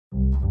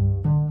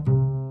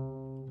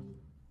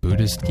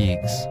Buddhist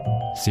Geeks.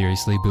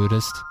 Seriously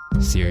Buddhist,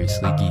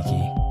 seriously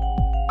geeky.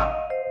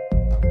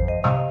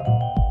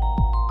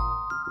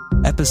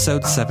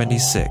 Episode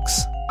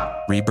 76,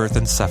 Rebirth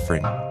and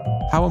Suffering.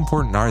 How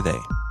important are they?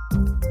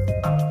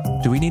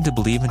 Do we need to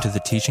believe into the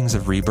teachings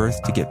of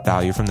rebirth to get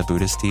value from the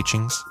Buddhist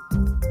teachings?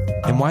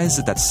 And why is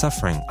it that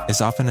suffering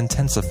is often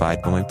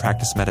intensified when we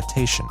practice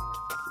meditation?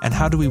 And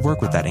how do we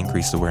work with that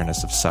increased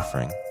awareness of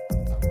suffering?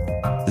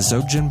 The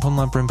Dzogchen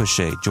Ponlop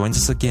Rinpoche joins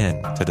us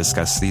again to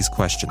discuss these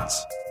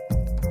questions.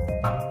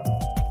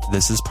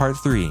 This is part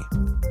 3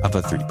 of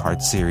a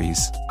 3-part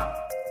series.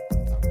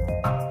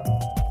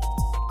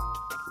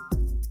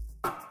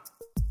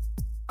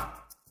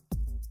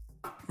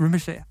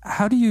 Rinpoche,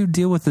 how do you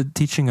deal with the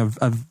teaching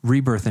of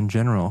rebirth in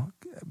general?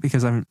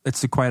 Because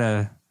it's quite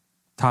a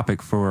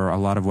topic for a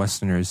lot of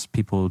Westerners.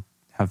 People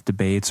have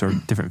debates or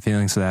different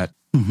feelings of that.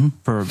 Mm-hmm.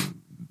 For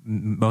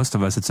most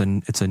of us,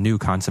 it's a new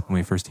concept when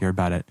we first hear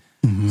about it.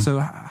 Mm-hmm. So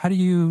how do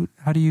you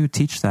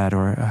teach that,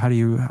 or how do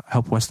you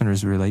help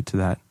Westerners relate to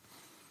that?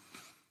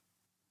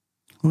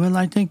 Well,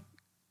 I think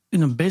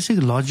basic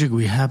logic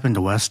we have in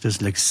the West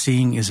is like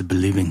seeing is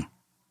believing.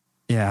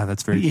 Yeah,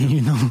 that's very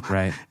true.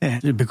 Right.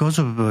 And because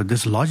of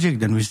this logic,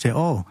 then we say,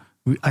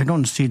 I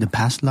don't see the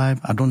past life,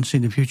 I don't see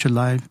the future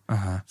life,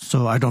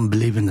 so I don't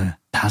believe in the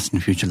past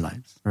and future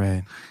lives.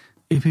 Right.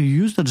 If you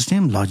use the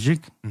same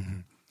logic,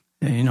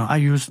 I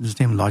use the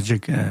same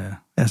logic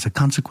as a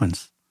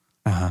consequence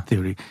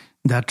theory,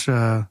 that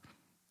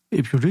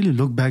if you really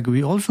look back,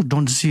 we also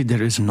don't see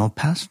there is no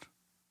past.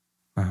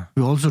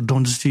 We also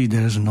don't see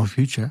there is no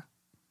future.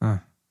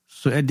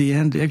 So at the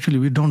end, actually,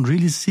 we don't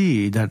really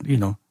see that,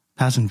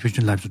 past and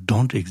future lives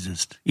don't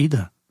exist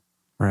either.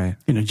 Right.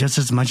 Just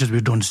as much as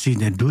we don't see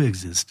they do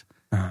exist,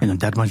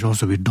 that much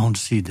also we don't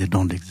see they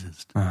don't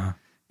exist.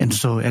 And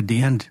so at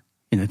the end,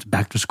 it's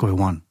back to square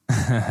one.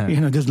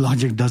 This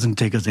logic doesn't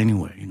take us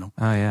anywhere,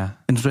 Oh, yeah.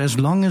 And so as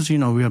long as, we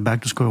are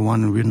back to square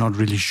one and we're not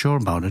really sure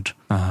about it.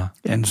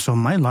 And so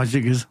my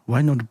logic is,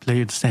 why not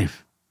play it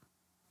safe?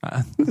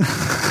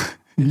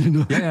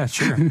 Yeah,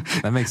 sure.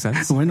 That makes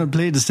sense. Why not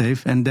play it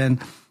safe? And then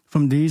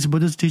from these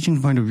Buddhist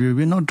teaching point of view,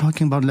 we're not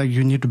talking about like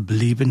you need to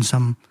believe in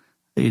some,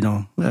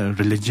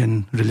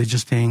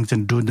 religious things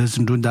and do this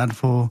and do that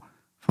for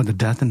the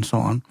death and so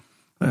on.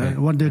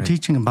 What they're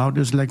teaching about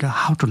is like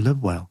how to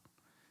live well.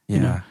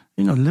 Yeah.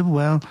 Live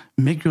well,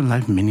 make your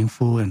life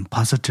meaningful and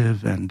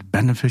positive and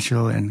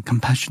beneficial and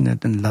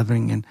compassionate and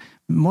loving. And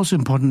most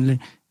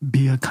importantly,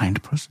 be a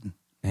kind person.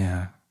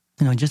 Yeah.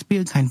 Just be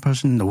a kind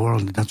person in the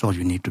world. That's all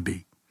you need to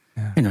be.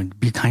 Yeah.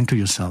 Be kind to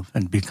yourself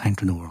and be kind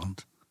to the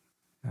world.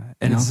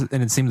 And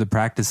it seemed the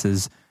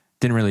practices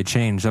didn't really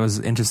change. That was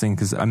interesting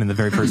because I'm in the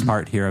very first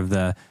part here of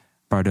the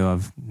Bardo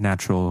of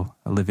natural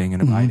living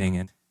and abiding.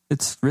 And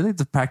it's really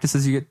the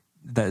practices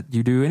that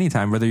you do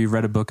anytime, whether you've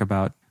read a book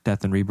about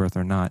death and rebirth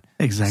or not.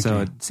 Exactly. So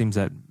it seems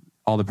that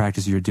all the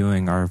practices you're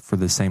doing are for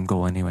the same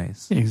goal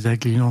anyways.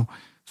 Exactly.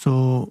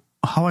 So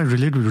how I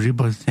relate with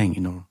rebirth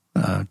thing,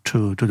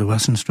 to the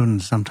Western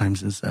students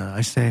sometimes is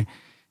I say,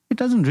 it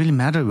doesn't really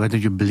matter whether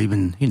you believe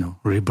in,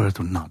 rebirth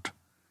or not.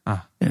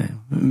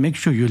 Make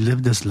sure you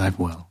live this life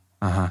well.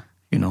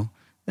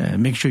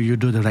 Make sure you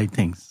do the right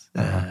things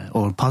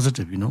or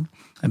positive,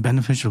 and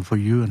beneficial for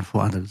you and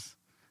for others.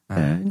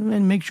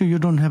 And make sure you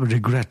don't have a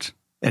regret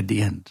at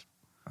the end,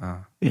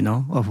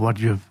 of what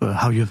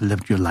how you've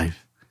lived your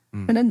life.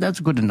 And then that's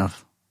good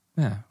enough.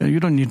 Yeah. You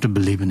don't need to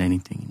believe in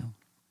anything,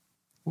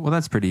 Well,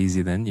 that's pretty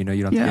easy then. You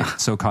don't have to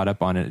get so caught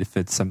up on it if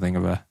it's something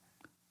of a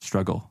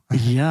struggle.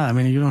 Yeah,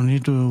 you don't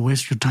need to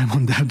waste your time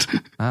on that.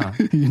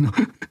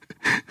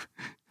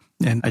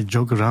 And I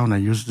joke around. I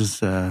use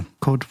this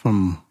quote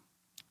from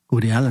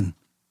Woody Allen.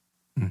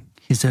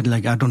 He said,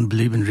 I don't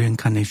believe in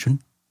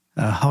reincarnation.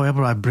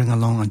 However, I bring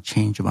along a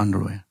change of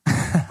underwear.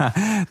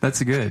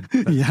 That's good.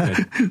 That's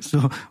good.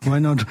 So why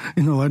not,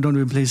 why don't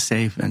we play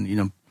safe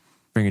and,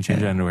 bring a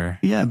change of underwear.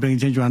 Yeah, bring a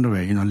change of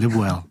underwear, live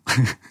well.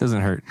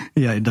 Doesn't hurt.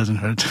 Yeah, it doesn't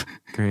hurt.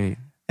 Great.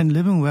 And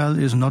living well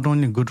is not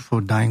only good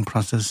for dying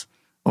process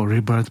or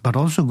rebirth, but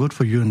also good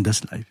for you in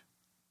this life.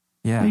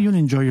 Yeah. You'll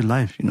enjoy your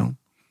life,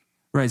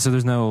 Right. So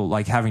there's no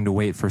having to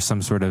wait for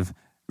some sort of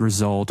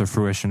result or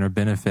fruition or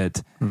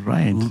benefit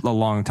a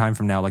long time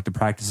from now, like the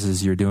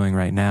practices you're doing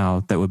right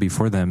now that would be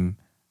for them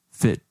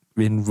fit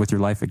in with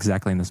your life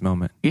exactly in this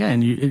moment. Yeah,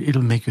 and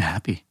it'll make you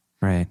happy.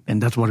 Right.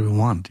 And that's what we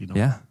want,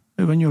 Yeah.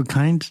 When you're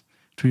kind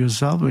to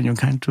yourself, when you're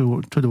kind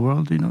to the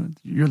world,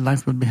 your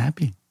life will be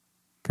happy.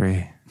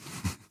 Great.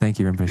 Thank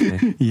you,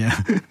 Rinpoche. Yeah.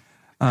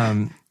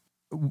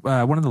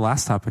 One of the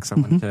last topics I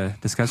wanted to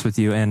discuss with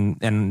you,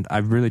 and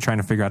I'm really trying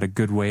to figure out a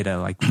good way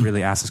to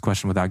really ask this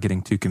question without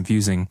getting too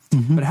confusing,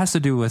 but it has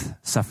to do with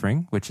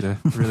suffering, which is a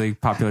really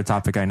popular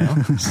topic, I know.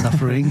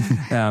 Suffering.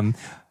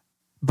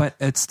 But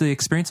it's the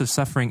experience of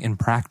suffering in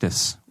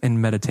practice,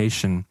 in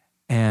meditation.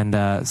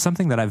 And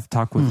something that I've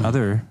talked with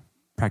other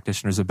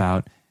practitioners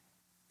about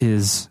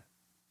is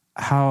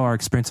how our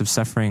experience of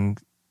suffering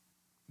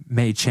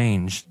may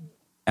change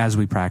as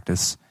we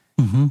practice.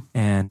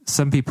 And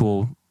some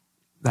people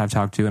that I've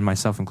talked to, and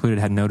myself included,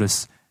 had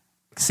noticed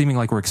seeming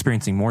like we're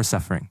experiencing more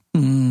suffering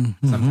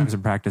sometimes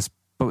in practice.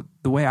 But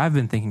the way I've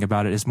been thinking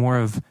about it is more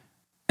of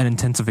an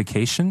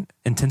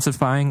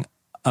intensifying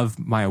of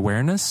my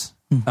awareness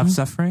of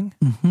suffering,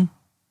 and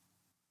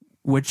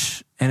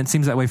it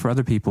seems that way for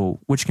other people,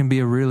 which can be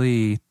a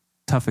really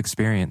tough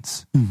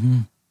experience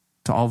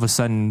to all of a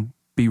sudden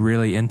be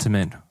really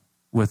intimate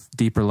with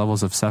deeper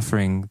levels of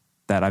suffering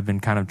that I've been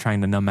kind of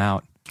trying to numb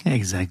out.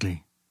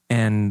 Exactly.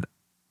 And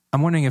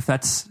I'm wondering if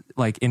that's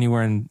like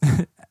anywhere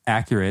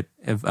accurate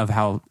of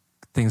how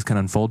things can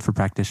unfold for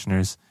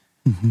practitioners,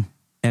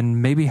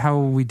 and maybe how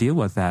we deal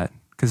with that.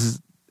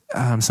 Because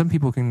some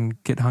people can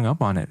get hung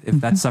up on it.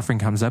 If that suffering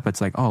comes up,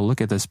 it's like, oh,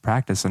 look at this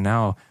practice, and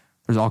now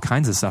there's all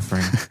kinds of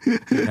suffering.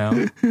 You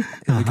know,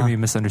 there can be a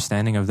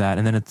misunderstanding of that,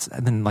 and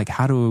then like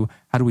how do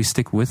we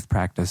stick with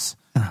practice?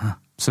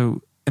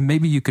 So, and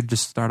maybe you could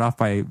just start off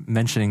by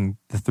mentioning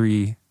the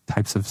 3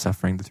 types of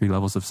suffering, the 3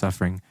 levels of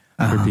suffering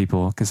for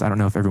people, because I don't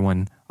know if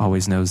everyone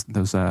always knows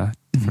those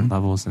different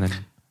levels. And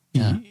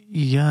then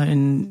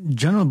in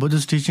general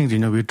Buddhist teachings,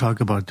 we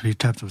talk about 3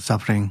 types of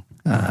suffering,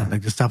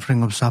 like the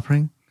suffering of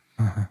suffering,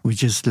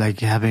 which is like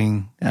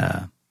having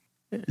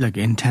like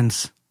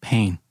intense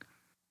pain.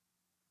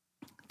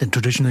 The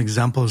traditional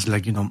examples,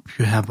 like if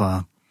you have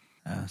a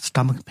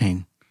stomach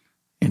pain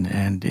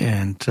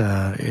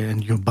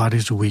and your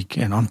body's weak,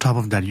 and on top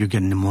of that you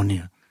get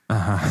pneumonia,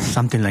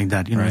 something like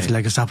that. It's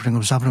like a suffering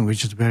of suffering,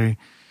 which is very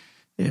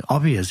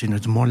obvious.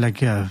 It's more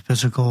like a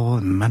physical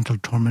and mental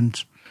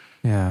torment.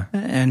 Yeah.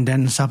 And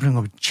then suffering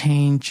of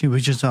change,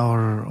 which is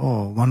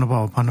one of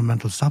our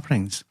fundamental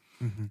sufferings.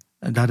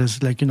 That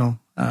is like,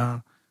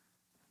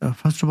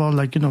 first of all,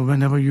 like,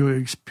 whenever you're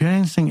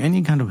experiencing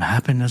any kind of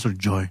happiness or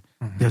joy,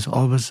 there's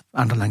always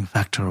underlying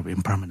factor of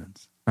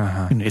impermanence.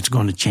 It's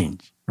going to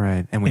change.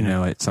 Right. And we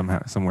know it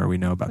somewhere we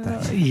know about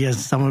that.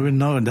 Yes, somewhere we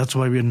know, and that's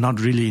why we're not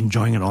really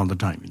enjoying it all the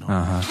time,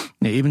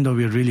 Even though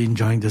we're really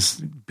enjoying this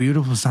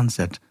beautiful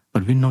sunset,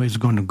 but we know it's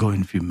going to go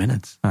in a few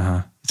minutes.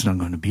 It's not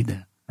going to be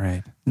there.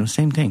 Right.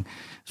 Same thing.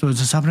 So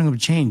it's a suffering of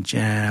change.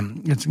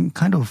 It's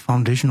kind of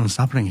foundational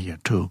suffering here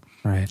too.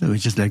 Right.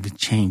 Which is like the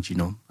change,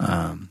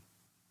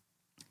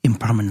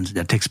 impermanence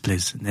that takes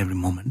place in every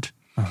moment.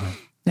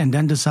 And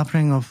then the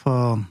suffering of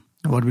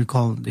what we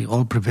call the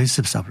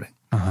all-pervasive suffering,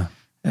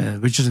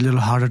 which is a little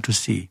harder to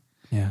see.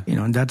 Yeah.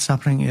 And that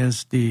suffering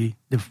is the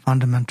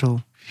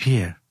fundamental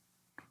fear,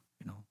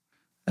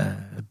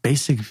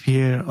 basic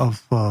fear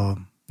of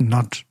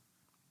not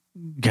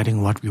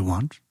getting what we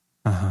want.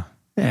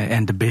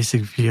 And the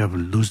basic fear of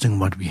losing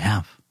what we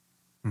have,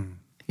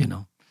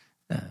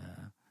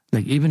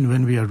 like even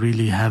when we are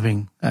really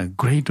having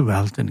great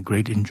wealth and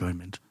great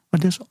enjoyment,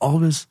 but there's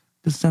always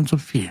this sense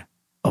of fear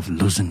of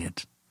losing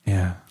it.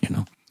 Yeah.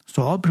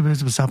 So all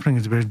pervasive suffering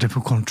is very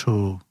difficult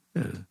to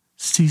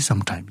see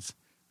sometimes,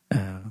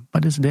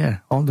 but it's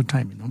there all the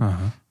time,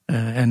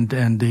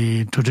 and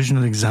the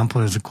traditional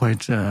example is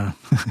quite, I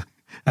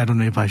don't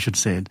know if I should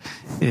say it.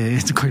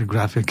 It's quite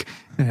graphic.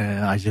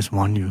 I just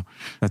warn you.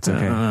 That's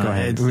okay. Go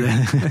ahead.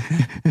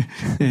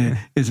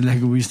 It's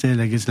like we say,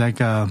 like it's like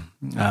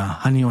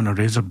honey on a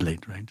razor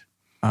blade, right?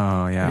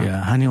 Oh, yeah.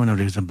 Yeah, honey on a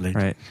razor blade.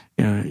 Right.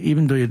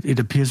 Even though it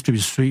appears to be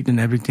sweet and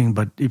everything,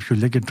 but if you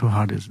lick it too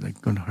hard, it's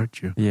like going to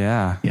hurt you.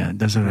 Yeah. Yeah,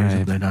 there's a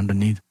razor blade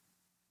underneath.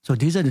 So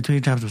these are the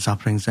 3 types of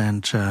sufferings,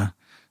 and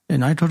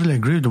I totally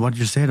agree with what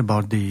you said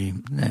about the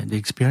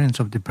experience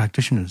of the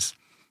practitioners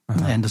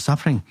and the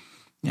suffering.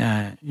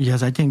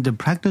 Yes, I think the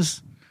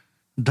practice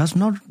does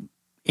not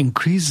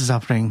increase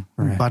suffering,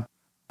 but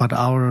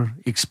our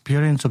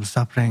experience of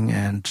suffering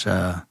and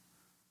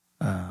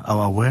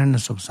our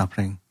awareness of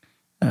suffering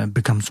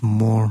becomes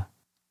more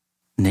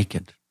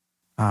naked.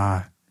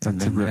 That's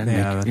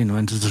naked,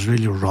 and it's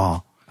really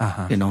raw,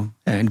 and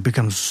it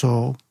becomes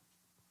so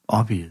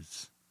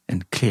obvious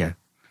and clear.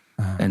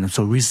 And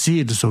so we see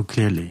it so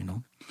clearly,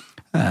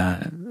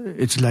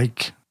 it's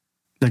like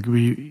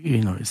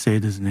we, say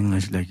this in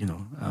English, like,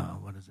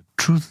 what is it?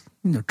 Truth,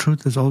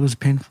 truth is always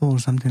painful or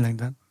something like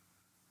that.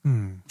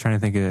 Trying to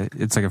think of it.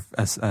 It's like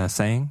a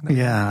saying?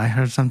 Yeah, I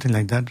heard something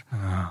like that.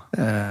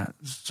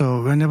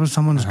 So whenever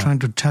someone is trying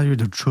to tell you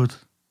the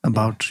truth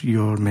about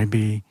your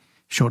maybe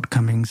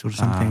shortcomings or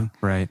something,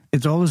 right,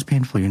 it's always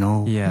painful,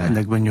 Yeah.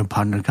 Like when your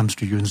partner comes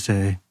to you and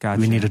say,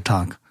 we need to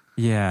talk.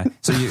 Yeah.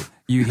 So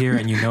you hear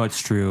it and you know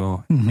it's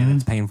true, and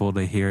it's painful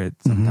to hear it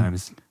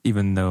sometimes,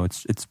 even though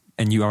it's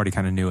and you already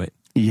kind of knew it.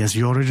 Yes,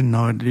 you already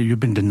know it. You've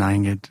been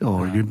denying it,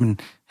 or you've been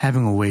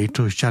having a way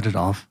to shut it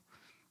off.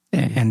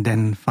 And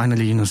then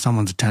finally,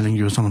 someone's telling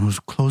you, someone who's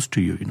close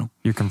to you,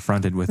 You're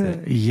confronted with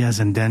it. Yes,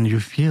 and then you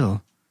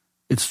feel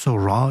it's so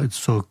raw, it's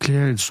so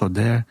clear, it's so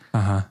there.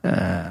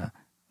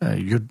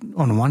 You,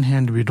 on one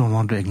hand, we don't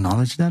want to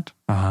acknowledge that.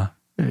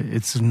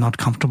 It's not a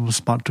comfortable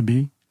spot to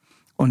be.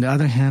 On the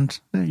other hand,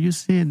 you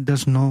see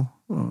there's no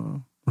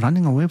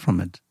running away from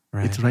it.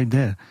 Right. It's right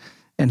there.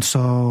 And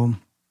so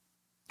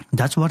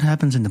that's what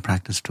happens in the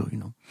practice too,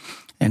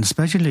 And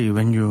especially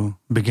when you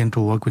begin to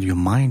work with your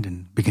mind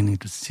and beginning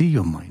to see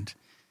your mind,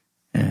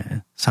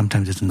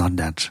 sometimes it's not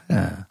that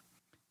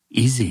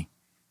easy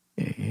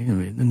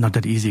not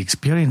that easy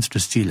experience to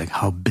see like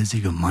how busy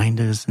your mind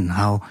is and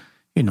how,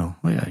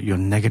 your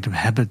negative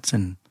habits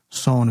and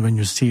so on when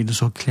you see it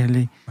so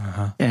clearly.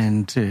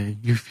 And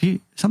you feel,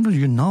 sometimes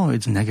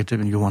it's negative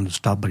and you want to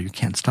stop, but you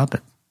can't stop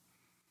it.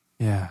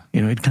 Yeah.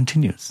 It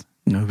continues,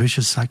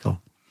 vicious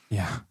cycle.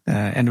 Yeah.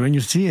 And when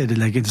you see it,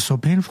 like it's so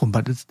painful,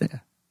 but it's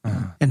there.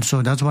 And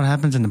so that's what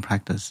happens in the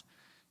practice.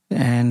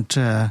 And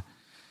the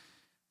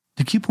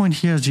key point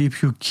here is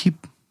if you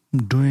keep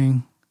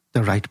doing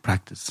the right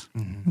practice,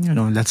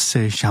 let's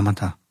say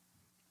shamatha,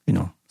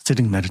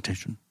 sitting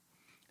meditation,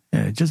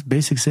 just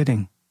basic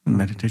sitting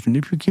meditation.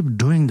 If you keep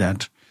doing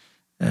that,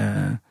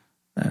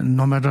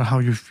 no matter how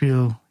you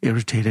feel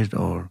irritated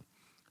or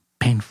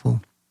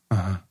painful,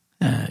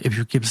 if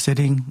you keep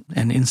sitting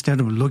and instead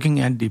of looking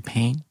at the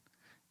pain,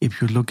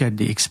 if you look at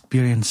the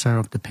experiencer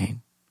of the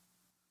pain,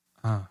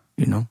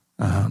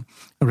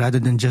 rather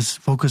than just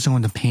focusing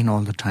on the pain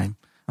all the time,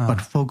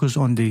 but focus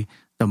on the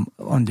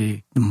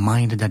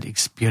mind that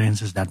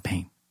experiences that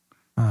pain.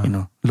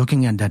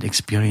 Looking at that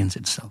experience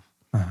itself.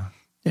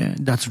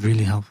 That's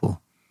really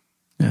helpful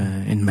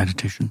in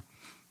meditation.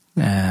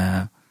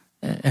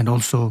 And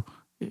also,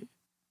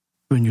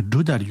 when you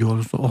do that,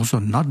 you're also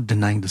not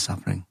denying the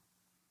suffering.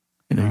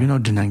 You're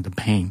not denying the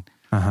pain,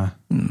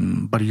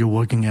 but you're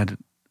working at it.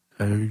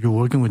 You're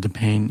working with the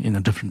pain in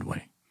a different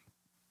way.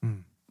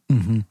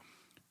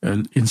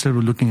 Instead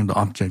of looking at the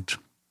object,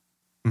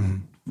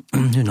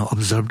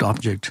 observed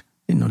object,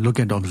 look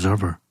at the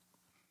observer.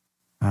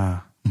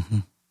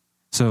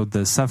 So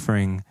the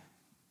suffering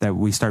that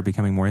we start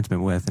becoming more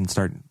intimate with and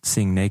start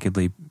seeing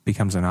nakedly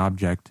becomes an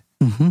object.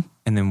 And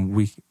then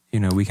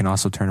we can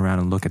also turn around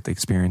and look at the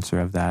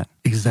experiencer of that.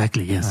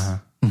 Exactly, yes.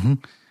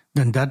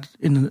 Then that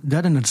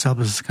in itself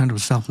is kind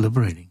of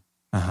self-liberating.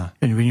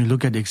 And when you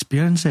look at the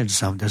experience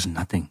itself, there's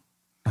nothing.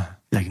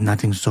 Like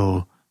nothing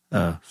so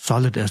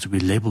solid as we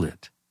label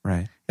it.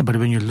 Right. But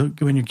when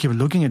you keep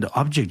looking at the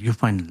object, you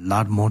find a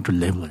lot more to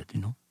label it,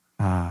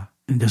 And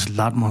there's a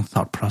lot more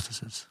thought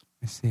processes.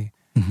 I see.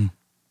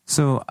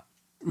 So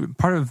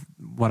part of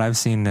what I've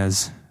seen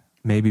as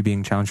maybe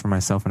being challenged for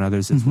myself and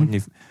others is when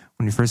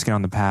you first get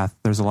on the path,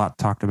 there's a lot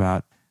talked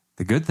about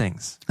the good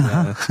things.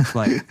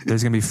 Like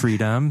there's going to be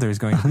freedom, there's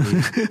going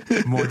to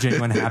be more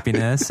genuine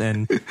happiness,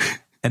 and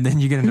then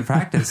you get into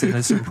practice, and at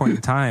a certain point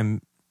in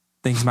time,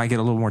 things might get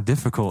a little more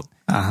difficult.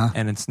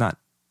 And it's not,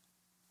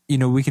 I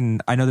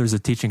know there's a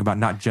teaching about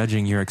not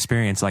judging your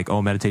experience, like,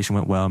 oh, meditation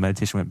went well,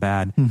 meditation went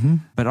bad.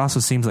 But it also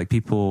seems like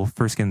people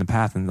first get in the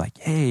path and like,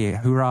 hey,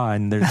 hoorah,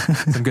 and there's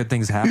some good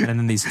things happen. And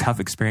then these tough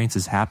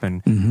experiences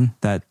happen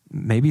that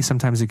maybe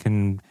sometimes it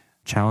can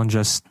challenge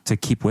us to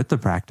keep with the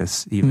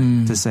practice,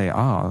 even to say,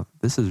 oh,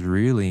 this is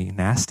really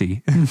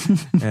nasty.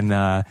 And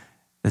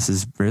this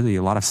is really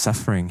a lot of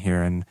suffering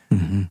here.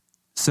 And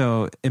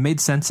so it made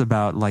sense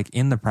about like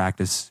in the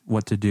practice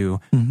what to do,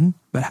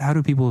 but how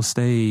do people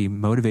stay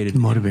motivated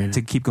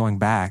to keep going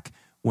back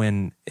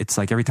when it's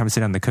like every time I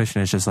sit on the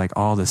cushion, it's just like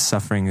all this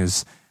suffering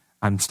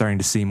I'm starting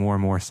to see more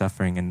and more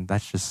suffering, and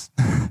that's just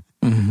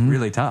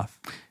really tough.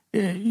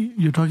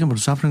 You're talking about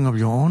suffering of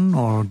your own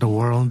or the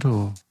world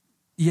or?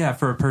 Yeah,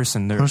 for a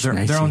person, their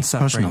own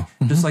suffering.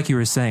 Just like you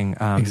were saying.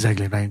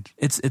 Exactly right.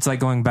 It's like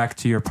going back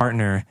to your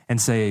partner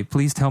and say,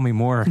 please tell me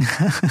more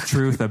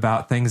truth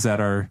about things that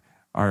are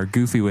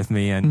goofy with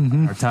me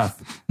and are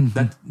tough.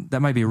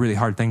 That might be a really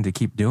hard thing to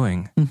keep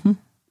doing.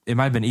 It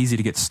might have been easy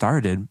to get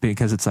started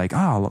because it's like,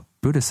 oh,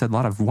 Buddha said a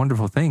lot of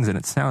wonderful things and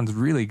it sounds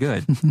really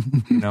good,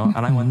 and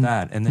I want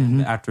that. And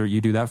then after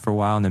you do that for a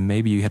while, and then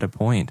maybe you hit a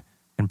point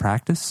in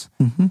practice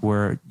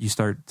where you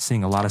start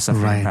seeing a lot of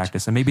suffering in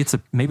practice. And maybe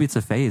it's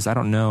a phase, I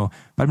don't know.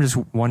 But I'm just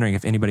wondering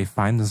if anybody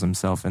finds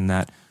themselves in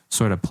that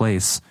sort of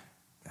place,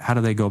 how do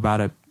they go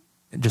about it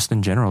just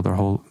in general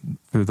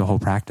through the whole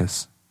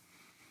practice?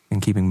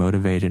 And keeping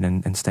motivated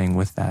and staying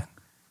with that.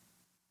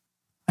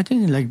 I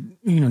think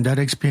that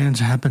experience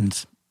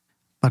happens.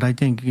 But I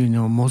think,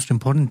 most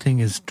important thing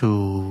is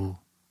to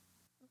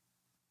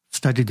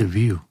study the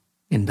view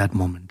in that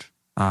moment.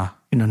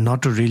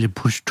 Not to really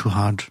push too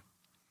hard.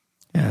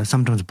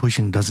 Sometimes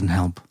pushing doesn't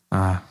help.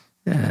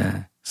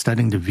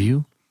 Studying the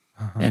view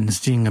and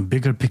seeing a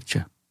bigger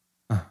picture.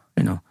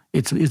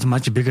 It's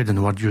much bigger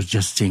than what you're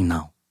just seeing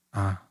now.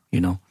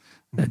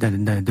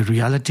 The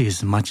reality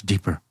is much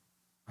deeper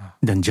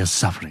than just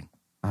suffering,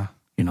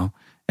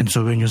 And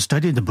so when you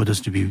study the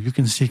Buddhist view, you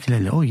can see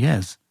clearly, oh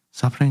yes,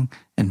 suffering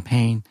and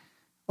pain,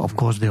 of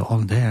course, they're all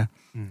there.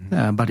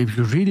 But if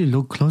you really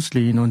look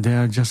closely,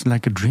 they're just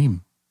like a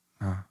dream.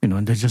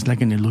 They're just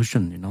like an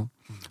illusion,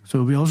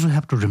 So we also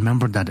have to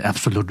remember that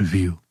absolute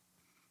view,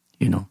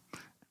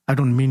 I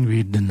don't mean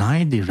we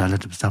deny the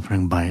relative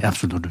suffering by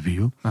absolute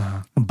view,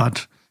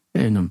 but,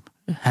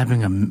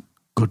 having a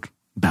good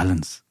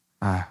balance,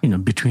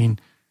 between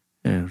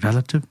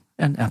relative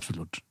and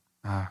absolute,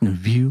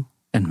 view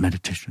and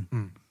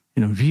meditation.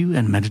 View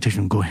and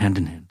meditation go hand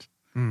in hand.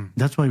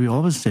 That's why we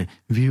always say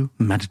view,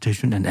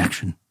 meditation, and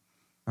action.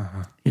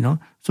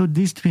 So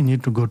these three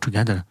need to go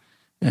together.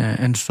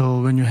 And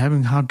so when you're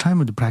having a hard time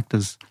with the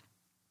practice,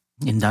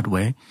 in that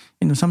way.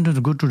 Sometimes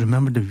it's good to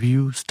remember the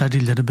view, study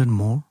a little bit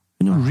more,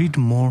 read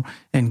more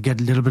and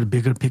get a little bit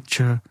bigger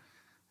picture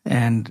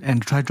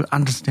and try to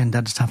understand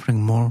that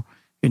suffering more,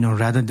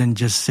 rather than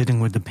just sitting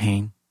with the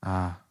pain.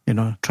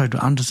 Try to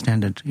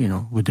understand it,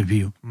 with the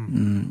view.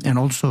 And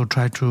also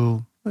try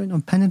to,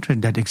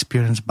 penetrate that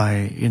experience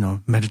by,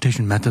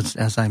 meditation methods,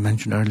 as I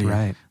mentioned earlier,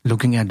 right.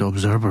 Looking at the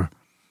observer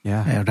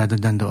rather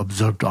than the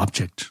observed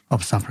object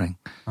of suffering.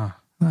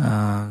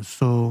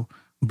 So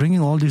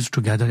bringing all these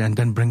together and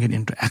then bring it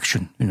into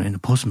action, in the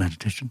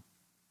post-meditation.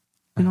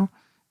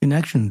 In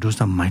action, do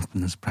some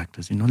mindfulness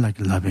practice, like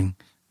loving,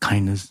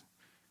 kindness.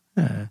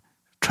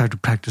 Try to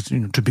practice,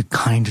 to be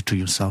kind to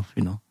yourself,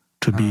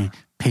 to be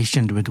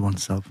patient with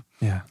oneself,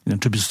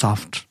 to be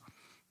soft,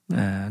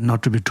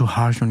 not to be too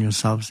harsh on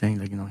yourself, saying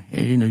like,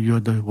 hey, you're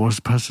the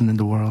worst person in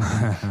the world.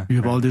 You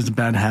have all these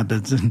bad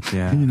habits and,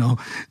 you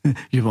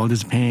have all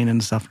this pain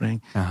and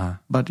suffering.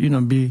 But,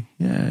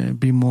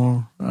 be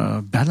more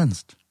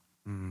balanced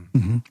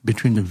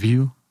between the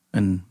view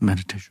and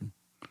meditation.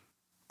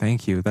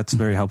 Thank you. That's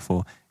very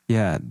helpful.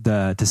 Yeah,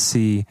 to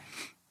see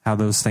how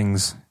those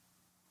things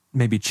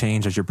maybe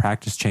change as your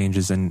practice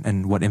changes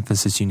and what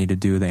emphasis you need to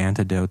do, the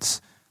antidotes.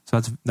 So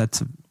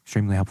that's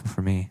extremely helpful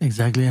for me.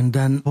 Exactly. And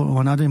then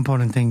one other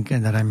important thing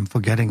that I'm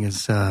forgetting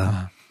is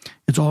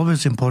it's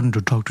always important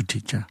to talk to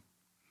teacher.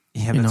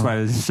 Yeah, that's why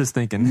I was just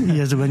thinking.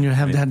 Yes, when you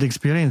have that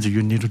experience,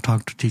 you need to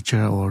talk to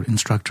teacher or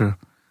instructor,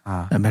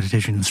 a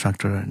meditation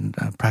instructor and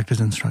practice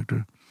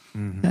instructor,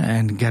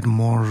 and get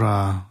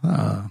more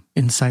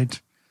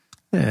insight,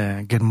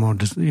 get more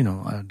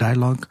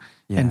dialogue,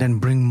 and then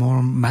bring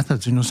more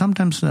methods.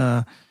 Sometimes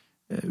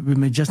we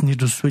may just need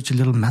to switch a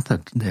little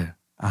method there,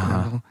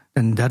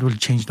 and that will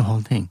change the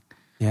whole thing.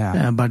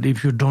 Yeah. But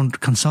if you don't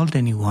consult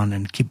anyone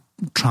and keep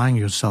trying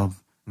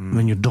yourself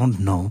when you don't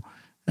know,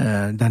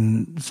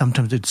 then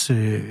sometimes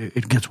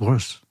it gets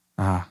worse.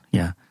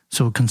 Yeah.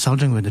 So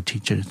consulting with a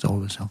teacher is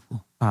always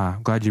helpful.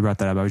 I'm glad you brought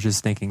that up. I was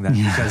just thinking that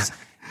because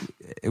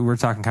we're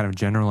talking kind of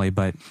generally,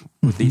 but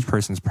with each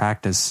person's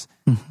practice,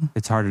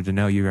 it's harder to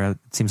know. It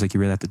seems like you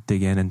really have to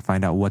dig in and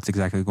find out what's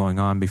exactly going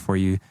on before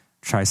you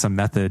try some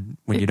method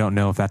when you don't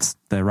know if that's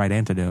the right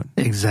antidote.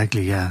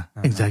 Exactly, yeah.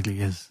 Exactly,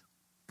 yes.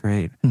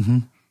 Great.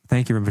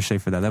 Thank you, Rinpoche,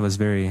 for that. That was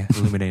very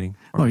illuminating.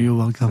 Oh, you're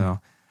welcome.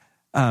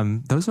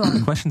 So, those are all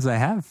the questions I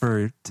have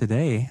for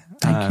today.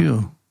 Thank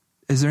you.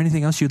 Is there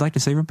anything else you'd like to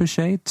say,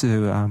 Rinpoche,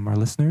 to our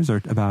listeners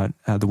or about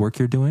the work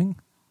you're doing?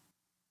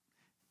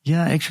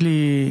 Yeah,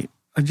 actually,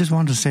 I just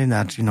want to say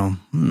that,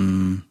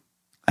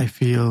 I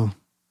feel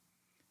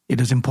it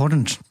is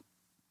important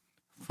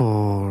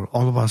for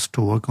all of us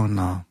to work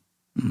on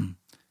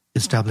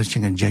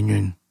establishing a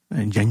genuine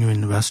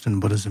Western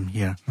Buddhism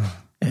here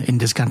in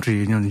this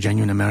country,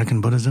 genuine American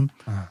Buddhism.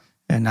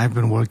 And I've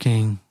been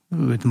working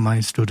with my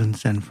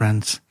students and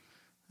friends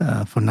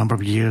for a number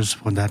of years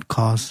for that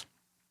cause.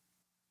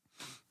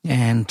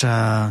 And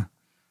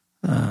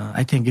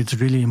I think it's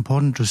really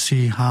important to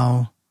see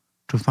how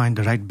to find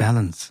the right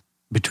balance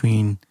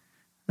between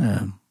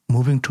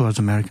moving towards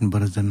American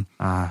Buddhism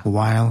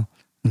while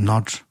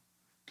not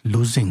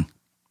losing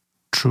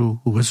true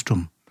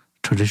wisdom,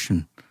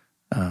 tradition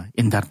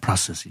in that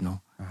process,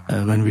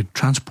 when we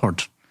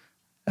transport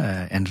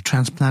and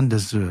transplant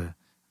this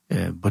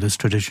Buddhist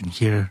tradition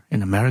here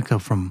in America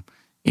from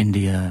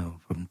India, or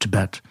from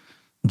Tibet,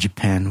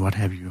 Japan, what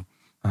have you,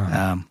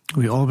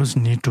 we always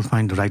need to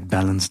find the right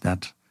balance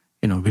that,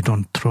 we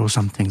don't throw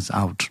some things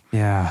out,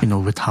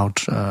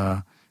 without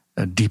a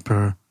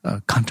deeper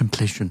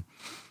contemplation.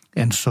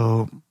 And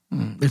so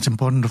it's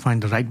important to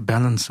find the right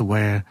balance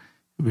where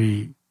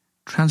we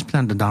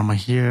transplant the Dharma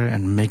here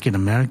and make it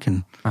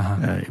American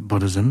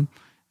Buddhism.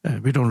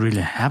 We don't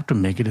really have to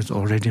make it. It's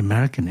already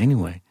American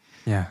anyway.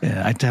 Yeah.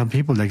 I tell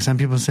people, like some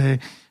people say,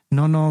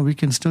 no, we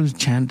can still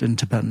chant in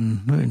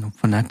Tibetan,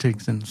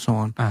 phonetics and so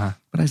on.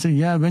 But I say,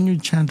 when you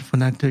chant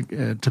phonetic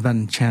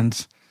Tibetan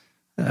chants,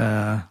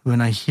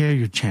 when I hear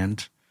you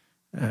chant,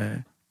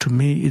 to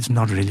me, it's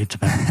not really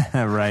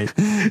Tibetan. Right.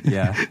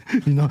 Yeah.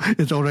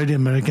 It's already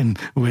American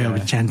way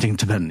of chanting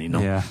Tibetan,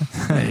 Yeah.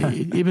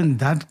 Even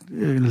that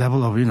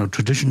level of,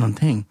 traditional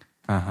thing,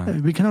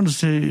 we cannot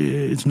say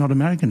it's not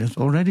American. It's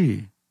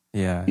already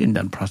in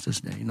that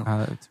process there,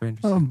 That's very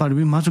interesting. But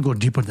we must go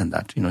deeper than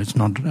that. It's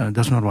not,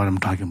 that's not what I'm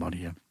talking about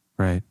here.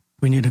 Right.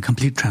 We need a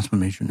complete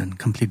transformation and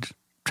complete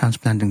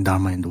transplanting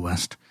Dharma in the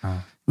West,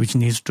 which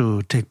needs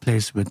to take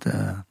place with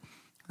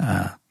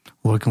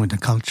working with the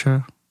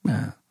culture,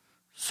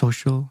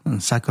 social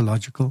and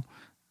psychological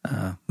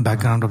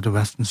background of the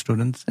Western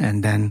students,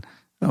 and then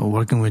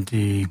working with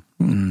the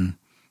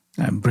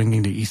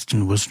bringing the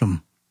Eastern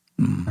wisdom,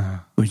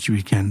 which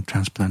we can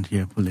transplant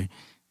here fully.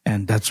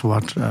 And that's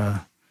what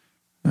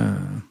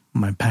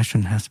my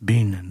passion has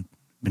been, and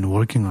been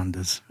working on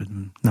this for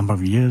a number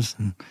of years.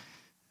 And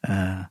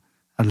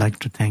I'd like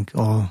to thank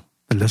all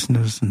the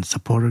listeners and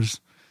supporters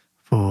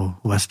for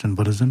Western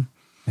Buddhism.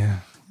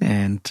 Yeah.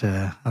 And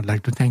I'd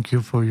like to thank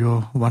you for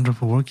your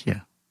wonderful work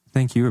here.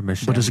 Thank you,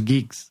 Mission. Buddhist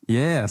geeks.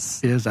 Yes.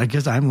 Yes, I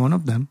guess I'm one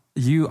of them.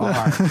 You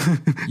are.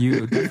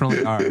 You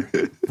definitely are.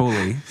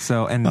 Fully.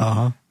 So, and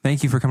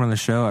thank you for coming on the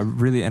show. I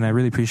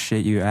really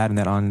appreciate you adding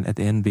that on at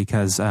the end,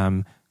 because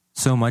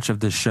so much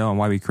of this show and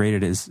why we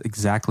created it is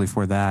exactly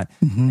for that.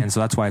 And so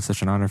that's why it's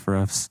such an honor for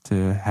us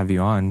to have you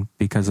on,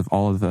 because of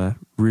all of the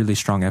really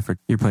strong effort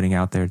you're putting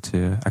out there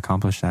to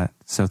accomplish that.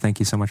 So thank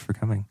you so much for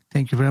coming.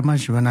 Thank you very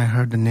much. When I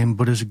heard the name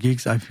Buddhist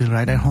Geeks, I feel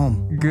right at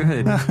home.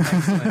 Good.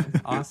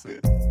 Excellent.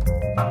 Awesome.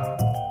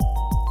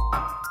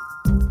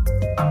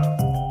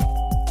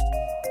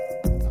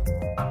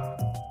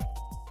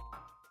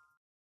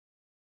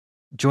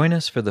 Join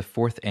us for the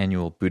 4th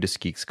Annual Buddhist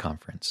Geeks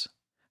Conference,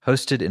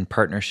 hosted in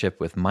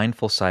partnership with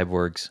Mindful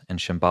Cyborgs and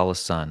Shambhala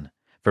Sun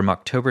from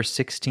October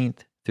 16th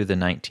through the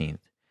 19th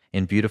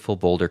in beautiful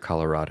Boulder,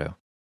 Colorado.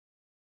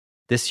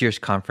 This year's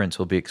conference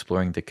will be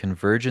exploring the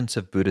convergence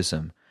of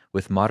Buddhism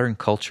with modern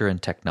culture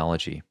and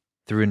technology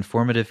through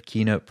informative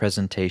keynote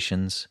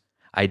presentations,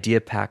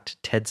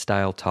 idea-packed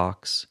TED-style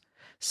talks,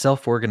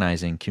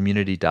 self-organizing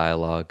community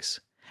dialogues,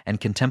 and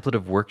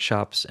contemplative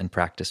workshops and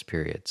practice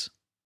periods.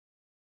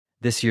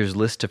 This year's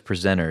list of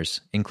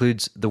presenters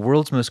includes the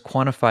world's most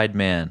quantified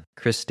man,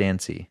 Chris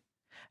Dancy,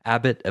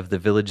 abbot of the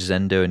Village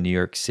Zendo in New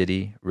York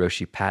City,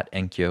 Roshi Pat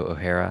Enkyo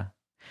O'Hara,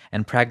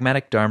 and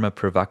pragmatic Dharma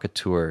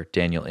provocateur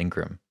Daniel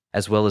Ingram,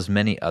 as well as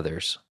many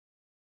others.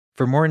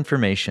 For more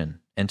information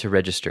and to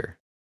register,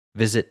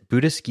 visit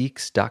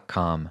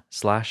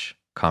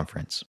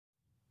buddhistgeeks.com/conference.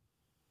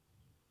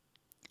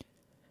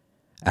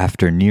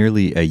 After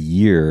nearly a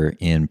year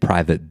in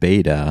private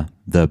beta,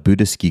 the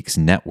Buddhist Geeks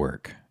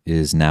Network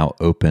is now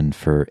open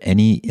for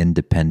any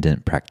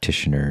independent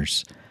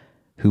practitioners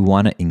who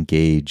want to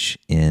engage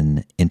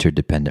in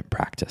interdependent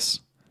practice.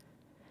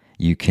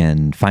 You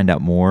can find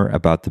out more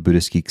about the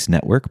Buddhist Geeks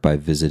Network by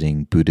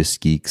visiting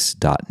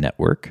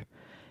buddhistgeeks.network.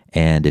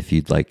 And if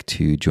you'd like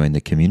to join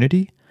the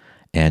community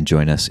and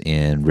join us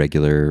in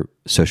regular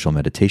social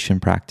meditation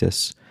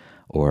practice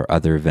or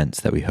other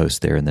events that we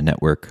host there in the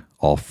network,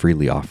 all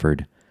freely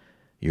offered,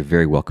 you're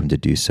very welcome to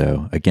do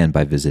so, again,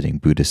 by visiting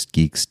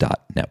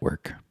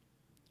buddhistgeeks.network.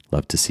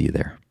 Love to see you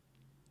there.